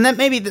that's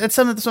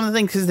some of the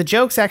things, because the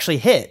jokes actually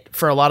hit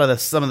for a lot of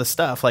some of the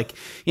stuff. Like,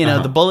 you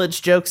know, the bullets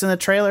jokes in the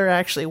trailer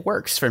actually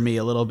works for me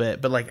a little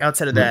bit. But like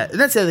outside of that, and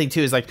that's the other thing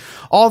too, is like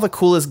all the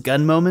coolest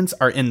gun moments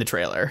are in the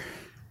trailer.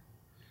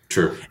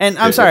 True. And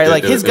I'm sorry,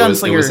 like his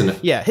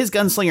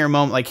gunslinger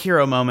moment, like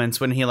hero moments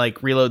when he like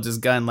reloads his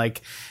gun,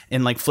 like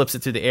and like flips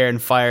it through the air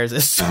and fires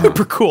is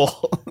super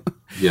cool.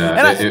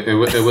 Yeah,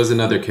 it was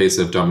another case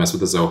of don't mess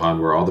with the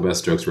Zohan, where all the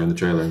best jokes were in the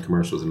trailer and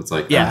commercials, and it's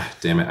like,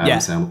 damn it,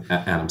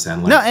 Adam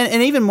Sandler. No,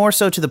 and even more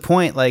so to the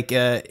point, like,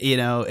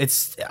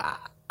 it's.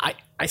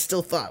 I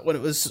still thought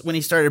when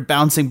he started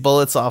bouncing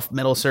bullets off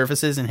metal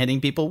surfaces and hitting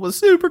people was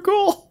super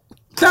cool.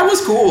 That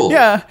was cool.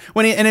 Yeah.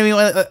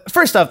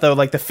 First off, though,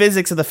 like the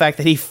physics of the fact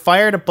that he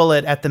fired a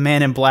bullet at the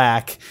man in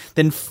black,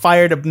 then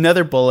fired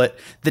another bullet,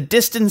 the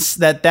distance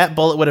that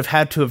bullet would have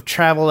had to have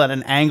traveled at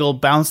an angle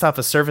bounced off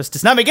a surface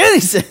does not make any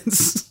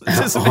sense.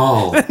 At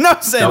all. No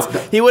sense.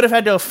 He would have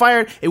had to have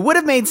fired. It would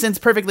have made sense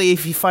perfectly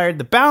if he fired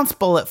the bounce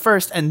bullet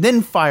first and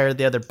then fired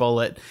the other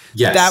bullet.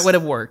 Yes. That would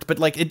have worked. But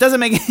like, it doesn't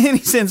make any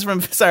sense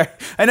sorry.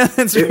 I know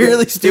that's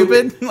really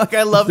stupid. Like,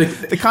 I love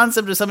the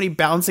concept of somebody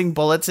bouncing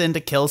bullets in to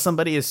kill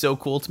somebody is so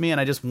cool to me, and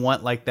I just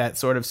want like that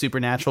sort of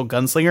supernatural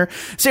gunslinger.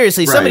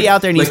 Seriously, somebody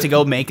out there needs to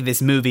go make this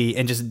movie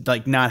and just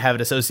like not have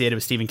it associated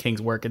with Stephen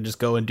King's work and just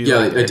go and do. Yeah,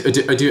 I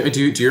do.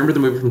 Do you remember the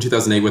movie from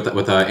 2008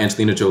 with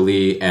Angelina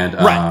Jolie and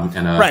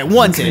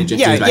Wanted? James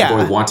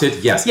McAvoy,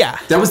 Wanted? Yes. Yeah.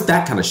 That was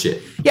that kind of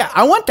shit. Yeah,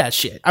 I want that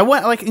shit. I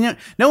want, like,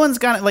 no one's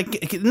got it.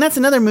 Like, and that's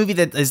another movie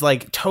that is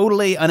like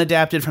totally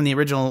unadapted from the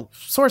original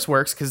source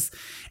works, because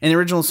in the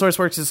original source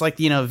works, it's like,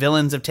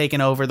 villains have taken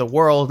over the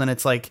world, and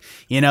it's like,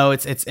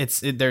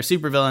 they're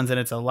super villains,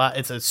 and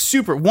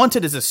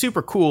Wanted is a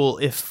super cool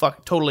if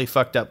totally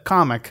fucked up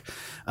comic,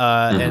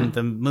 and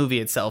the movie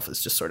itself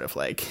is just sort of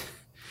like.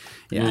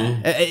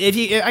 Yeah,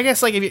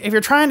 if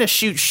you're trying to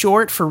shoot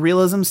short for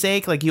realism's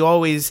sake, like you're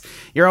always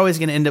going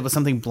to end up with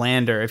something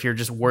blander if you're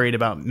just worried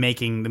about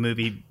making the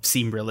movie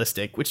seem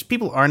realistic, which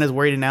people aren't as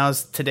worried now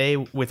as today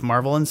with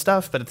Marvel and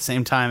stuff. But at the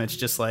same time, it's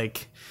just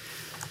like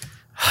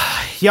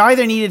you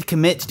either needed to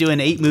commit to doing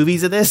 8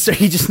 movies of this, or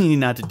you just needed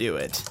not to do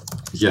it.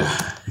 Yeah,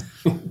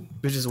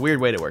 which is a weird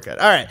way to work out.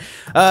 All right,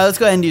 let's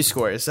go ahead and do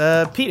scores.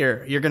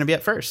 Peter, you're going to be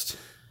up first.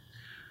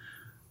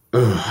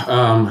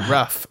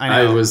 Rough. I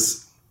know.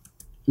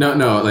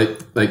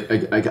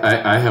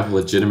 I have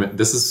legitimate.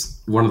 This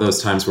is one of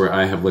those times where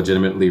I have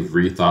legitimately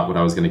rethought what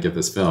I was going to give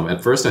this film.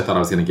 At first, I thought I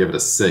was going to give it a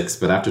 6,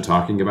 but after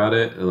talking about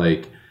it,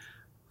 like,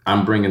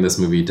 I'm bringing this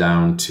movie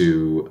down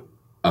to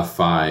a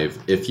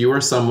 5. If you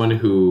are someone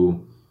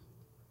who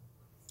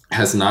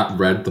has not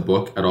read the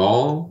book at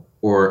all,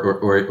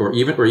 or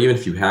even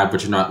if you have,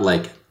 but you're not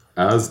like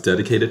as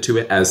dedicated to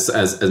it as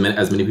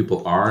many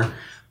people are,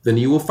 then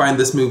you will find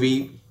this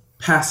movie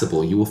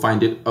passable. You will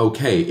find it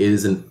okay. It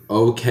is an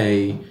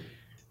okay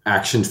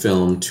action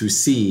film to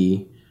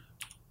see,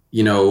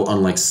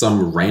 on like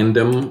some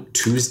random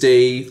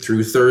Tuesday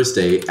through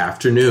Thursday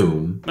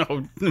afternoon.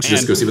 Oh, to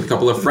just go see with a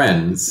couple of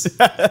friends.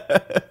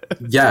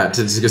 Yeah,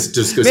 to just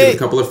go see with a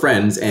couple of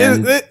friends.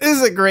 And this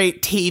is a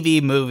great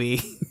TV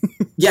movie.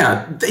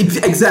 Yeah,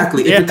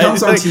 exactly. If it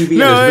comes on TV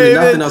and there's really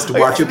nothing else to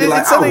watch, you'll be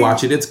like, I'll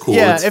watch it. It's cool.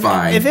 It's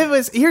fine. If it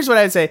was, here's what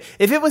I'd say.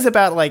 If it was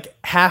about like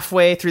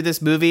halfway through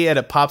this movie and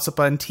it pops up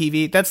on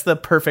TV, that's the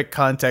perfect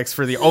context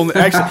for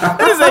that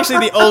is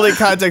actually the only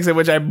context in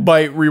which I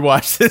might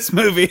rewatch this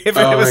movie.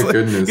 My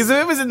goodness. Because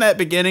if it was in that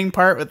beginning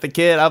part with the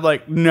kid, I'm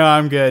like, no,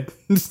 I'm good.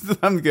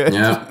 I'm good.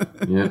 Yeah.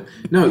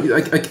 No,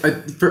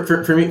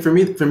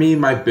 for me,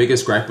 my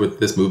biggest gripe with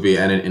this movie,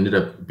 and it ended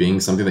up being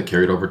something that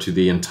carried over to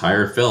the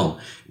entire film,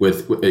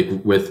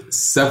 with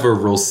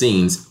several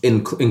scenes,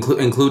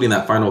 including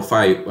that final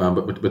fight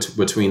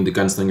between the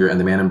gunslinger and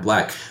the man in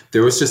black.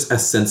 There was just a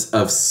sense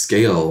of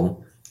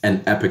scale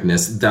and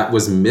epicness that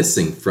was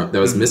missing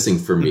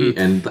for me,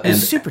 and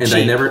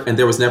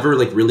there was never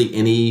like really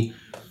any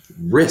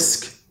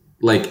risk.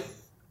 Like,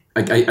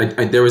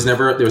 there was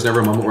never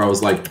a moment where I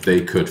was like,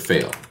 they could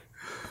fail.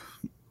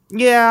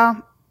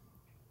 Yeah,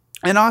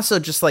 and also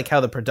just like how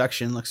the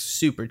production looks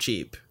super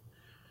cheap.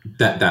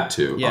 That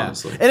too,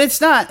 honestly. And its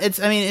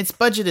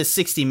budget is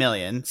 $60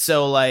 million,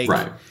 so like,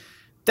 right.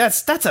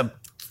 That's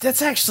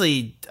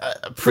actually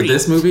a pretty. For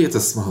this movie, it's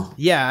a small.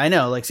 Yeah, I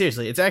know. Like,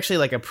 seriously, it's actually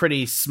like a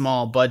pretty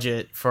small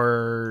budget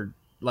for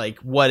like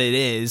what it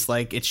is.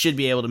 Like, it should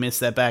be able to miss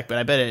that back, but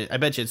I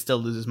bet you it still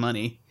loses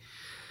money.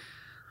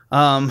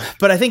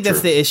 But I think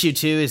that's the issue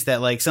too, is that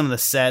like some of the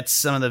sets,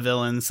 some of the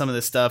villains, some of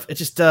the stuff, it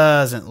just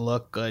doesn't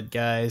look good,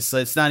 guys. So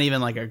it's not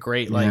even like a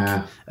great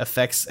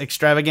effects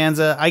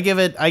extravaganza. I give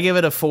it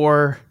a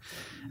 4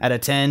 out of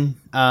 10.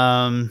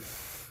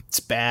 It's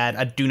bad.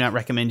 I do not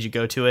recommend you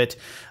go to it.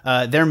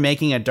 They're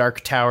making a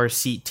Dark Tower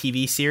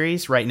TV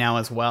series right now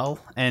as well.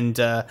 And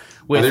are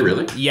they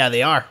really? Yeah,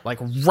 they are. Like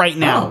right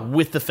now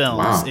with the films.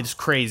 Wow. It's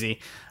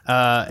crazy.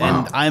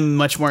 And I'm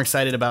much more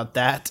excited about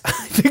that. I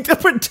think the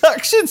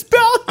production's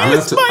value I'm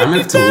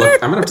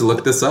gonna have to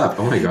look this up.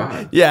 Oh my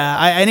god. Yeah,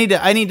 I need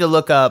to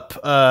look up.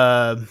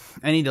 I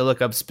need to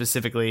look up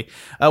specifically.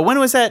 When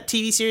was that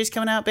TV series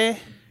coming out, babe?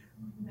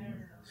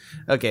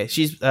 Okay,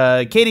 she's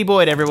Katie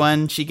Boyd.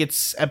 Everyone, she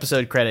gets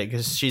episode credit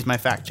because she's my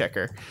fact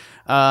checker.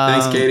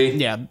 Thanks, Katie.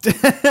 Yeah.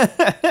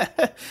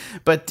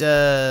 But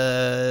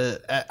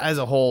as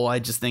a whole, I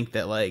just think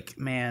that like,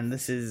 man,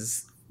 this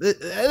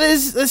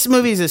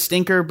movie is a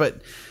stinker,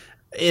 but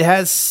it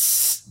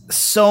has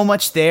so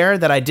much there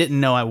that I didn't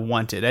know I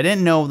wanted. I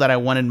didn't know that I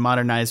wanted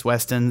modernized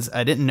Westerns.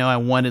 I didn't know I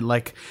wanted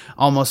like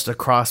almost a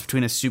cross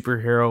between a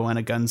superhero and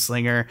a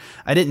gunslinger.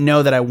 I didn't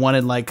know that I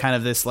wanted like kind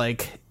of this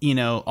like, you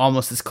know,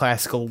 almost this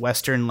classical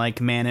Western,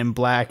 like Man in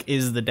Black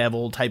is the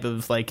devil type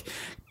of like,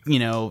 you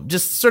know,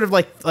 just sort of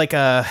like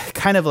a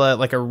kind of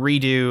like a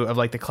redo of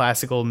like the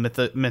classical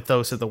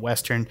mythos of the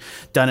Western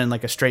done in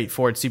like a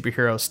straightforward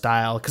superhero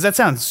style. Cause that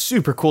sounds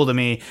super cool to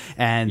me.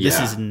 And this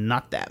is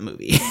not that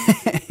movie.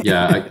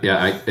 And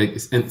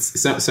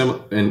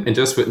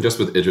just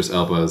with Idris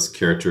Elba's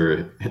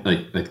character,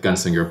 like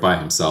gunslinger by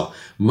himself,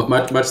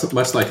 much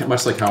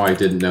like how I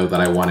didn't know that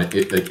I wanted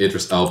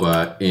Idris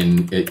Elba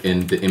in the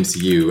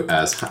MCU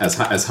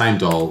as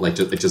Heimdall, like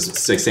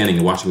just like standing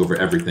and watching over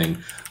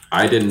everything.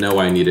 I didn't know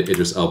I needed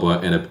Idris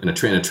Elba in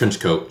a trench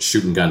coat,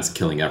 shooting guns,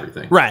 killing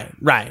everything.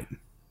 Right.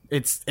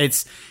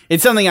 It's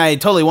something I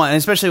totally want, and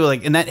especially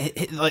like in that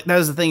like that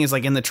was the thing is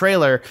like in the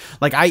trailer,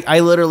 like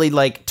I literally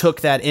like took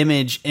that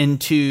image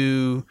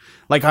into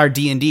like our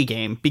D&D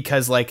game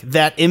because like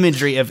that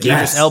imagery of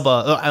Idris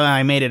Elba,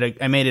 I made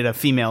it a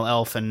female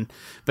elf and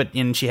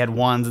she had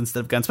wands instead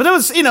of guns, but it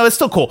was, you know, it's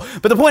still cool.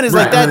 But the point is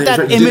like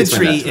that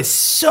imagery is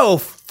so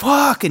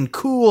fucking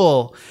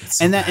cool,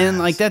 and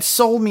that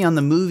sold me on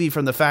the movie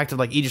from the fact of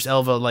like Idris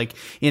Elba, like,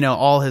 you know,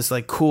 all his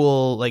like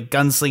cool like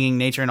gunslinging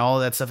nature and all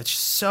of that stuff. It's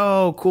just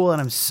so cool, and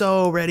I'm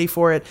so ready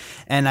for it.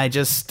 And I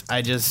just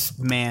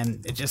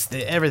man, it just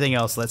everything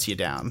else lets you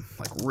down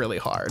like really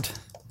hard.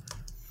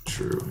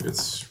 True,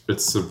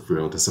 it's a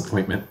real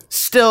disappointment.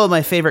 Still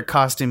my favorite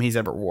costume he's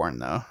ever worn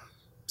though.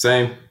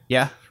 Same.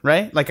 Yeah,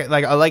 right. Like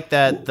I like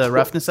that the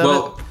roughness of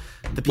it.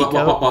 The peacoat.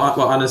 Well,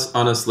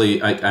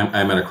 honestly,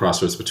 I'm at a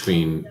crossroads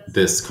between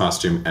this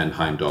costume and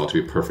Heimdall,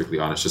 to be perfectly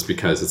honest. Just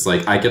because it's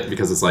like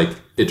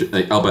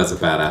Elba is a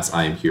badass.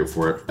 I am here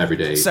for it every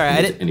day. Sorry,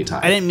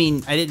 anytime. I didn't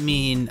mean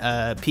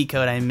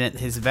peacoat. I meant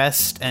his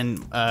vest.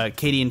 And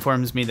Katie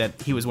informs me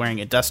that he was wearing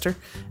a duster,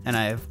 and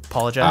I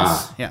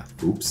apologize. Yeah.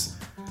 Oops.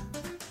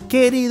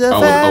 Katie the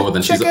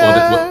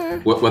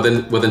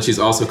then she's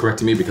also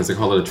correcting me because I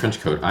call it a trench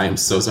coat. I am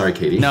so sorry,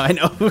 Katie. No, I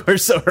know we're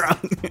so wrong.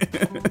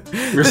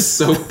 We're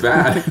so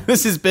bad.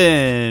 This has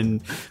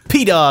been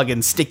P-Dog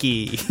and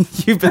Sticky.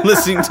 You've been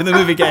listening to the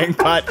Movie Gang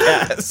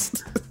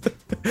podcast.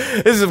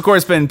 This has, of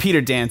course, been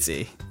Peter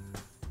Dancy.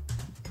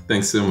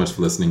 Thanks so much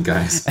for listening,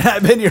 guys. And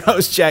I've been your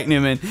host, Jack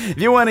Newman. If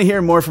you want to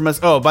hear more from us...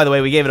 Oh, by the way,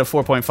 we gave it a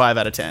 4.5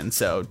 out of 10,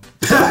 so...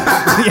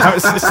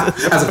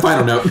 As a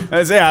final note.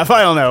 A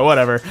final note,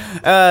 whatever.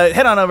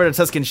 Head on over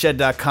to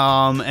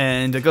TuscanShed.com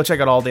and go check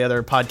out all the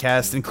other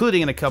podcasts,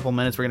 including in a couple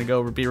minutes, we're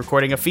going to be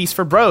recording A Feast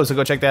for Bros, so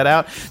go check that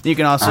out. You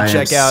can also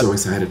check out... I'm so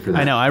excited for that.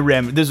 I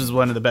know, this was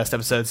one of the best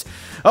episodes.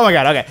 Oh my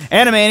god, okay.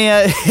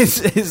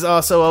 Animania is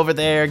also over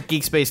there,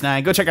 Geek Space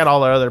 9. Go check out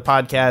all our other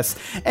podcasts,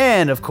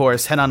 and of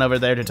course, head on over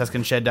there to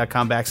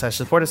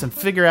TuscanShed.com/support us and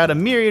figure out a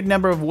myriad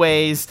number of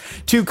ways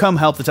to come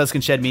help the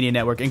Tuscan Shed Media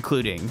Network,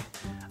 including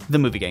the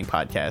Movie Gang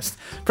podcast.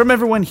 From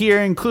everyone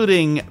here,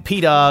 including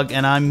P-Dog,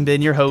 and I'm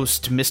been your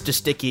host, Mr.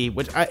 Sticky,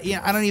 which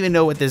I don't even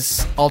know what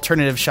this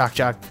alternative shock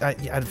jock.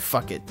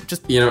 Fuck it.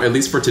 Just, you know, at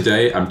least for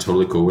today, I'm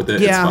totally cool with it.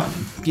 Yeah, it's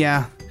fun.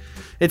 Yeah.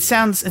 It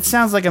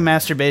sounds like a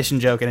masturbation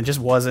joke, and it just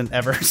wasn't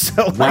ever.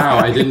 So wow,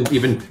 I didn't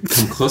even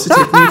come close to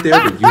taking it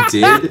there, but you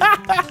did.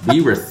 We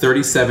were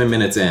 37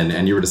 minutes in,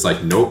 and you were just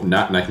like, nope,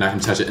 not gonna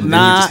touch it, and then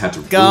you just had to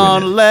ruin it.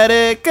 Gonna let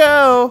it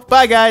go.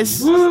 Bye,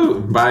 guys.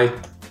 Woo, bye.